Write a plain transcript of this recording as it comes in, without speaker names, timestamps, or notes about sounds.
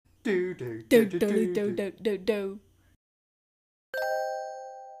Do do Do do do do do do do. do do do.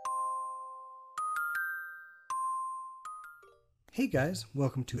 Hey guys,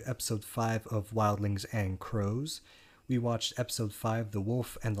 welcome to episode 5 of Wildlings and Crows. We watched episode 5, The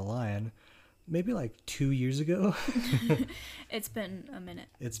Wolf and the Lion, maybe like 2 years ago. It's been a minute.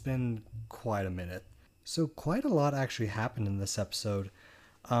 It's been quite a minute. So quite a lot actually happened in this episode.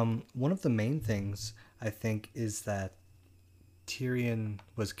 One of the main things, I think, is that Tyrion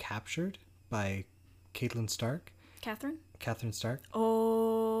was captured by Catelyn Stark. Catherine Stark.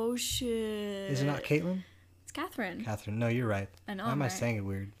 Oh shit. Is it not Caitlyn? It's Catherine. Catherine. No, you're right. I know. Why am I right? saying it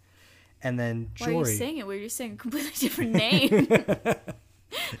weird? And then Why are you Jory. saying it weird? You're saying a completely different name.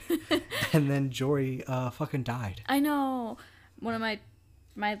 And then Jory fucking died. I know. One of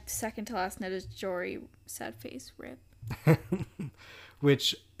my second to last note is Jory, sad face, rip.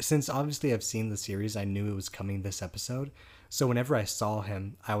 Which, since obviously I've seen the series, I knew it was coming this episode. So whenever I saw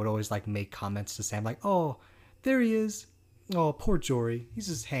him, I would always like make comments to Sam like, "Oh, there he is. Oh, poor Jory. He's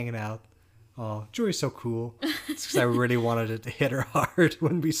just hanging out. Oh, Jory's so cool." It's because I really wanted it to hit her hard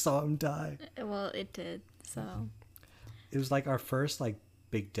when we saw him die. Well, it did. So It was like our first like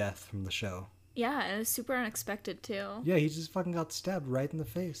big death from the show. yeah, and it was super unexpected too. Yeah, he just fucking got stabbed right in the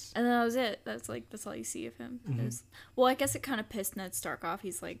face. And then that was it. That's all you see of him. It was, well, I guess it kind of pissed Ned Stark off.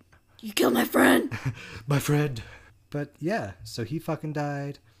 He's like, "You killed my friend." My friend. But yeah, so he fucking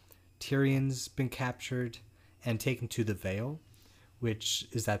died. Tyrion's been captured and taken to the Vale, which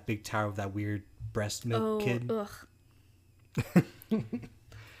is that big tower with that weird breast milk kid. Ugh.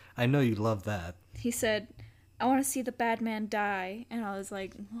 I know you love that. He said, "I want to see the bad man die," and I was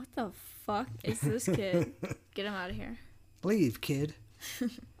like, "What the fuck is this kid? Get him out of here." Leave, kid.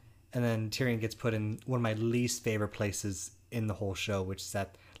 And then Tyrion gets put in one of my least favorite places in the whole show, which is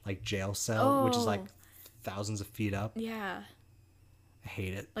that like jail cell, which is like Oh. thousands of feet up. Yeah, I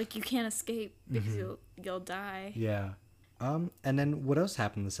hate it. like you can't escape because you'll die. Yeah. And then what else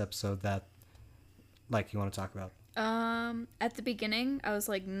happened this episode that like you want to talk about? At the beginning, I was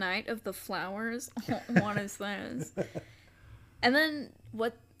like, "Night of the Flowers." What is this? And then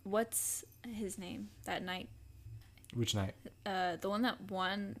what's his name that night? Which night? The one that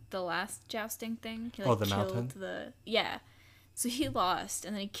won the last jousting thing. He, Oh, the mountain? Yeah. So he lost,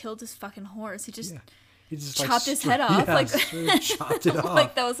 and then he killed his fucking horse. He just Yeah. He just chopped his head off, like- straight chopped it off.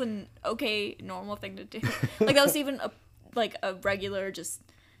 like that was an okay normal thing to do. Like that was even a regular just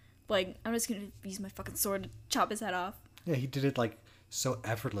like, I'm just gonna use my fucking sword to chop his head off. Yeah, he did it like so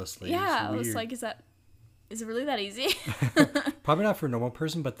effortlessly. Yeah, It's I was weird. like, is it really that easy? Probably not for a normal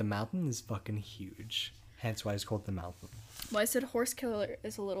person, but the mountain is fucking huge. Hence why it's called the mountain. Well, I said horse killer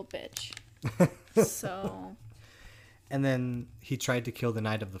is a little bitch. So And then he tried to kill the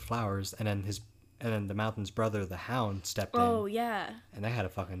Knight of the Flowers, and then the mountain's brother, the Hound, stepped oh in, yeah, and they had to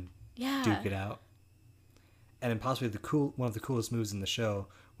fucking yeah. duke it out. And then possibly one of the coolest moves in the show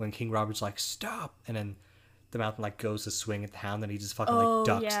when King Robert's like, "Stop!" and then the mountain like goes to swing at the Hound, and he just fucking Oh, like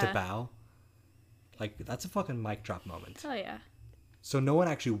ducks to yeah. bow. Like that's a fucking mic drop moment. Oh yeah, So no one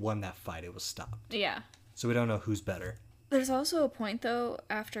actually won that fight; it was stopped. yeah. So we don't know who's better. There's also a point though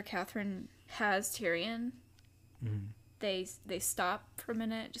after Catherine has Tyrion, they stop for a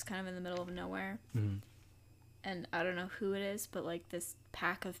minute, just kind of in the middle of nowhere, and I don't know who it is, but like this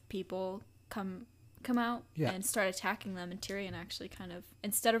pack of people come out Yeah. and start attacking them, and Tyrion actually kind of,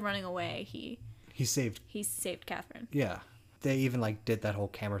 instead of running away, he He saved. saved Catherine. Yeah, they even like did that whole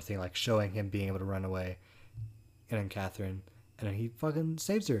camera thing, like showing him being able to run away, and then Catherine, and then he fucking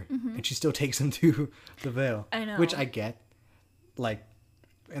saves her, and she still takes him to the Vale. I know. Which I get, like,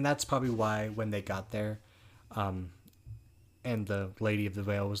 and that's probably why when they got there, and the Lady of the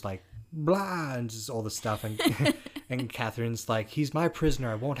Vale was like blah and just all the stuff, and and Catherine's like, "He's my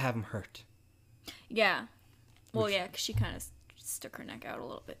prisoner. I won't have him hurt." Yeah. Well, yeah, because she kind of stuck her neck out a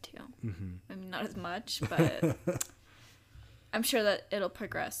little bit too. I mean, not as much, but I'm sure that it'll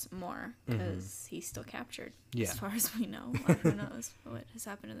progress more because he's still captured. Yeah. As far as we know. Or who knows what has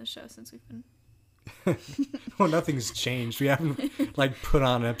happened in the show since we've been. Well, nothing's changed. We haven't like put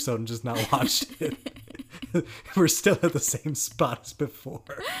on an episode and just not watched it. We're still at the same spot as before.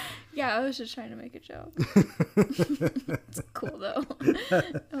 Yeah, I was just trying to make a joke. It's cool though.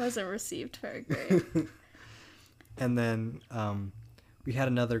 It wasn't received very great. And then we had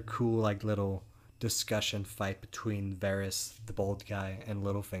another cool like little discussion fight between Varys, the bald guy, and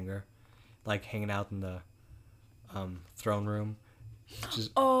Littlefinger, like hanging out in the throne room.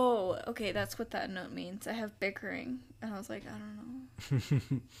 Just Oh, okay, that's what that note means. I have bickering. And I was like, I don't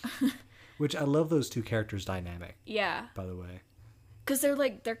know. which I love those two characters' dynamic, Yeah. by the way. Because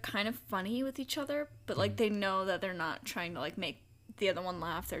they're kind of funny with each other, but like they know that they're not trying to like make the other one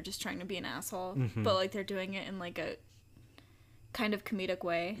laugh. They're just trying to be an asshole, but like they're doing it in like a kind of comedic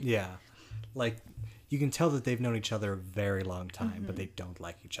way. Yeah, like you can tell that they've known each other a very long time, but they don't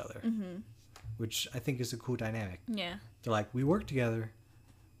like each other, which I think is a cool dynamic. Yeah. They're like, we work together,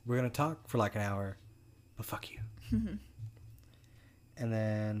 we're gonna talk for like an hour, but fuck you. And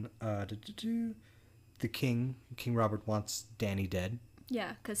then the King Robert wants Dany dead.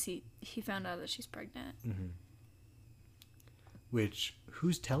 Yeah, because he found out that she's pregnant. Which,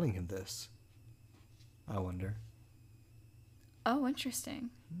 who's telling him this? I wonder. Oh, interesting.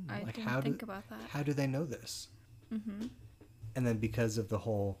 I Like, didn't think about that. How do they know this? And then because of the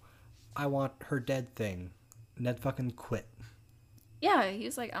whole, I want her dead thing, Ned fucking quit. Yeah, he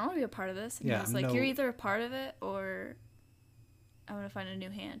was like, I don't want to be a part of this. And Yeah, he was like, no. you're either a part of it or I want to find a new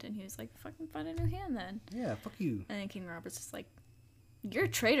hand. And he was like, fucking find a new hand then. Yeah, fuck you. And then King Robert's just like, you're a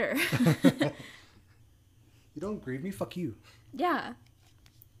traitor. You don't grieve me, fuck you. Yeah.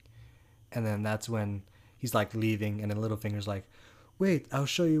 And then that's when he's like leaving, and then Littlefinger's like, wait, I'll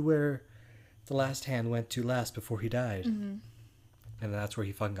show you where the last hand went to last before he died. And then that's where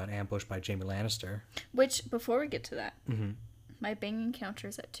he fucking got ambushed by Jaime Lannister. Which, before we get to that, my banging counter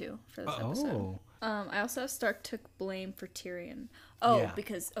is at 2 for this episode. I also have Stark took blame for Tyrion. Oh, Yeah.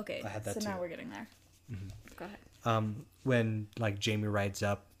 because, okay, I had that so now too. we're getting there. Go ahead. When like Jaime rides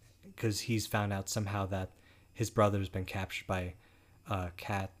up, because he's found out somehow that his brother's been captured by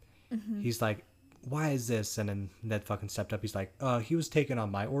Cat. He's like, why is this? And then Ned fucking stepped up. He's like, he was taken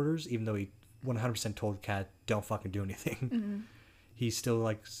on my orders, even though he 100% told Cat, don't fucking do anything. He still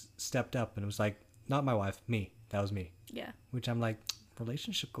like stepped up and was like, not my wife, me. That was me. Yeah. Which I'm like,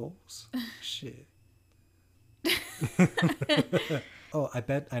 relationship goals? Shit. Oh, I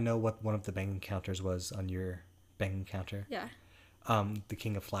bet I know what one of the banging counters was on your banging counter. Yeah. The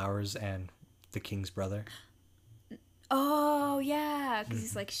King of Flowers and the King's brother. Oh, yeah, because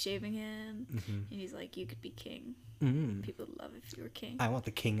he's like shaving him. And he's like, you could be king. People would love if you were king. I want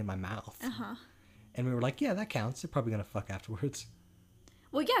the king in my mouth. Uh-huh. And we were like, yeah, that counts. They're probably going to fuck afterwards.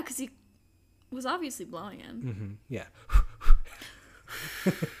 Well, yeah, because he was obviously blowing him. Yeah.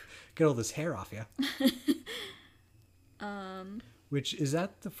 Get all this hair off you. Which, is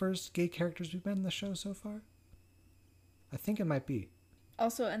that the first gay characters we've met in the show so far? I think it might be.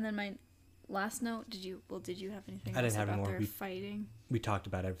 Also, and then my last note, did you have anything I else didn't have any about more. their fighting? We talked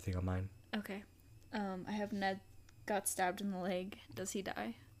about everything on mine. Okay. I have Ned got stabbed in the leg. Does he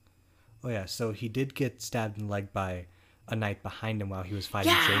die? Oh, yeah. So he did get stabbed in the leg by a knight behind him while he was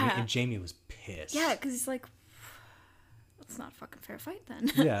fighting Yeah! Jaime. And Jaime was pissed. Yeah, because he's like, that's not a fucking fair fight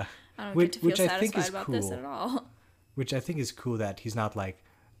then. Yeah. I don't Which- get to feel which I satisfied think is about cool. this at all. Which I think is cool that he's not like,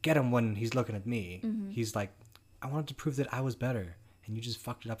 get him when he's looking at me. He's like, I wanted to prove that I was better, and you just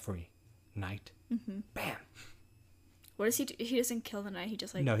fucked it up for me, knight. Bam. What does he do? He doesn't kill the knight. He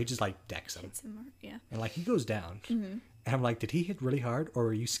just like No, he just like decks him. hits him. Or, yeah. And like he goes down. And I'm like, did he hit really hard, or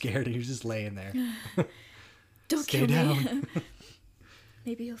were you scared and you're just laying there? Don't Stay kill down. me.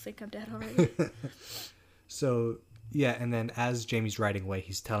 Maybe he'll think I'm dead already. So, yeah, and then as Jaime's riding away,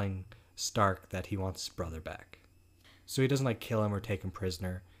 he's telling Stark that he wants his brother back. So he doesn't like kill him or take him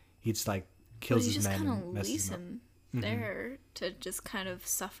prisoner. He just like kills But he his just men kind of and messes leaves them up. him there to just kind of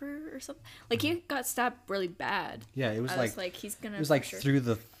suffer or something. Like he got stabbed really bad. Yeah, it was I like, was like, he's gonna. it was for like sure- through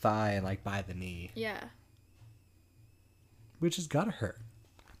the thigh and like by the knee, Yeah. which has gotta hurt.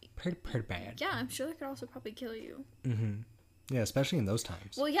 Pretty bad. Yeah, I'm sure that could also probably kill you. Yeah, especially in those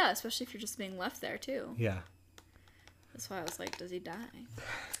times. Well, yeah, especially if you're just being left there too. Yeah. That's why I was like, does he die?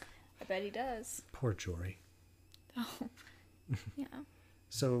 I bet he does. Poor Jory. Oh. Yeah.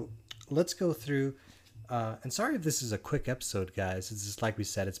 So let's go through. And sorry if this is a quick episode, guys. It's just like we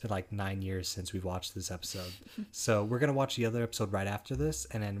said, it's been like 9 years since we've watched this episode. So we're going to watch the other episode right after this,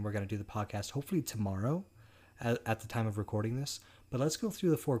 and then we're going to do the podcast hopefully tomorrow at the time of recording this. But let's go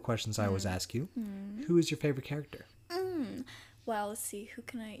through the 4 questions I always ask you. Who is your favorite character? Well, let's see. Who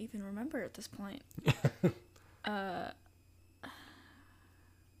can I even remember at this point?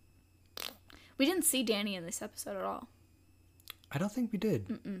 We didn't see Dany in this episode at all. I don't think we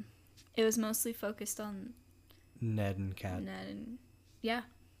did. It was mostly focused on Ned and Kat. Ned and yeah,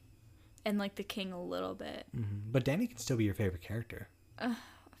 and like the king a little bit. But Dany can still be your favorite character. I feel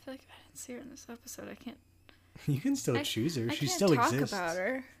like I didn't see her in this episode. I can't. You can still choose her. I She can't still talk exists. about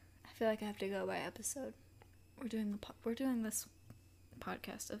her. I feel like I have to go by episode. We're doing this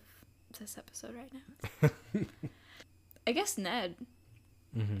podcast of this episode right now. I guess Ned.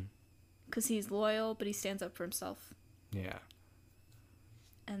 Because he's loyal, but he stands up for himself. Yeah.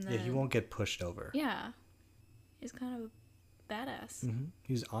 And then, Yeah, he won't get pushed over. Yeah. He's kind of a badass.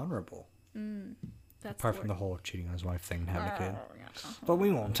 He's honorable. That's Apart from the whole cheating on his wife thing and having a kid. Yeah. But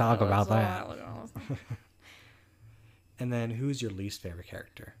we won't talk about that. While ago. And then who's your least favorite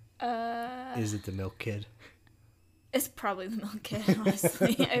character? Is it the milk kid? It's probably the milk kid,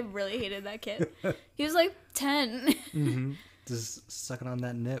 honestly. I really hated that kid. He was like 10. Mm-hmm. Just sucking on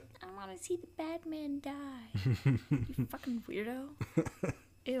that nip. I want to see the bad man die. You fucking weirdo.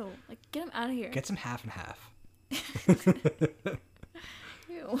 Ew. Like, get him out of here. Get some half and half.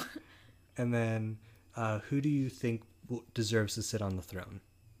 Ew. And then, who do you think deserves to sit on the throne?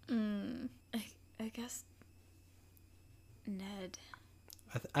 I guess Ned.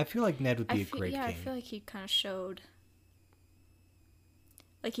 I feel like Ned would be a great king. I feel like he kind of showed.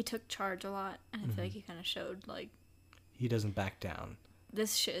 Like, he took charge a lot, and I feel like he kind of showed, like... He doesn't back down.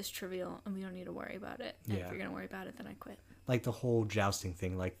 This shit is trivial, and we don't need to worry about it. And if you're going to worry about it, then I quit. Like, the whole jousting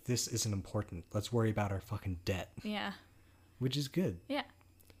thing. Like, this isn't important. Let's worry about our fucking debt. Yeah. Which is good. Yeah.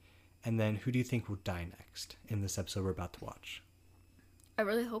 And then, who do you think will die next in this episode we're about to watch? I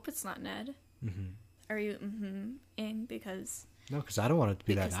really hope it's not Ned. Mm-hmm. Are you ing because... No, because I don't want it to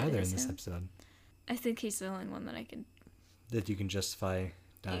be that either in this him. episode. I think he's the only one that I can... That you can justify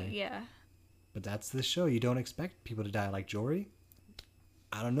dying. Yeah. But that's the show. You don't expect people to die like Jory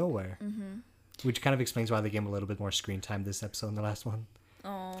out of nowhere. Mm-hmm. Which kind of explains why they gave him a little bit more screen time this episode than the last one.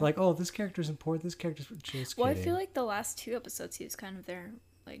 Oh. Like, oh, this character's important. This character's just Well, kidding. I feel like the last 2 episodes he was kind of there,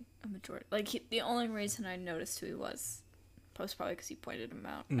 like, a majority. Like, the only reason I noticed who he was probably because he pointed him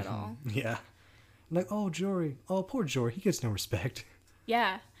out at all. Yeah. Like, oh, Jory. Oh, poor Jory. He gets no respect.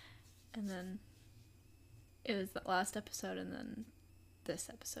 Yeah. And then it was the last episode and then this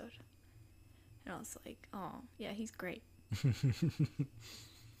episode. And I was like, oh, yeah, he's great.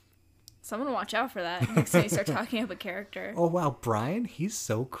 Someone watch out for that next time you start talking about a character. Oh, wow. Brian? He's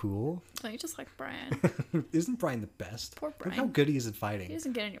so cool. Oh, you just like Brian. Isn't Brian the best? Poor Brian. Look how good he is at fighting. He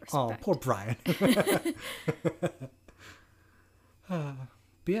doesn't get any respect. Oh, poor Brian. But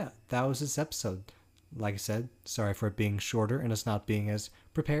yeah, that was this episode. Like I said, sorry for it being shorter and us not being as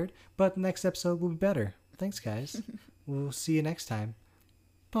prepared, but the next episode will be better. Thanks, guys. We'll see you next time.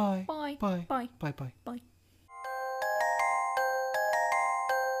 Bye. Bye. Bye. Bye. Bye. Bye. Bye.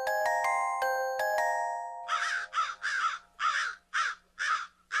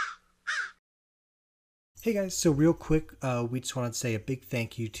 Hey guys, so real quick, we just wanted to say a big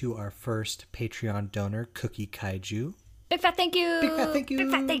thank you to our first Patreon donor, Cookie Kaiju. Big fat thank you. Big fat thank you. Big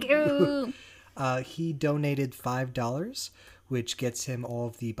fat thank you. He donated $5, which gets him all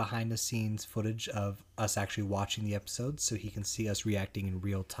of the behind-the-scenes footage of us actually watching the episodes, so he can see us reacting in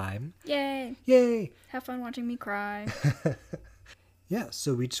real time. Yay. Yay! Have fun watching me cry. Yeah,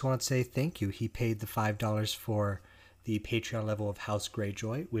 so we just want to say thank you. He paid the $5 for the Patreon level of House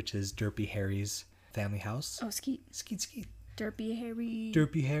Greyjoy, which is Derpy Harry's family house. Oh, Skeet. Skeet, Skeet. Derpy Harry.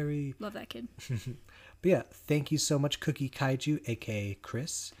 Derpy Harry. Love that kid. But yeah, thank you so much, Cookie Kaiju, aka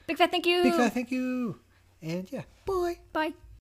Chris. Big fat thank you. Big fat thank you. And yeah, bye. Bye.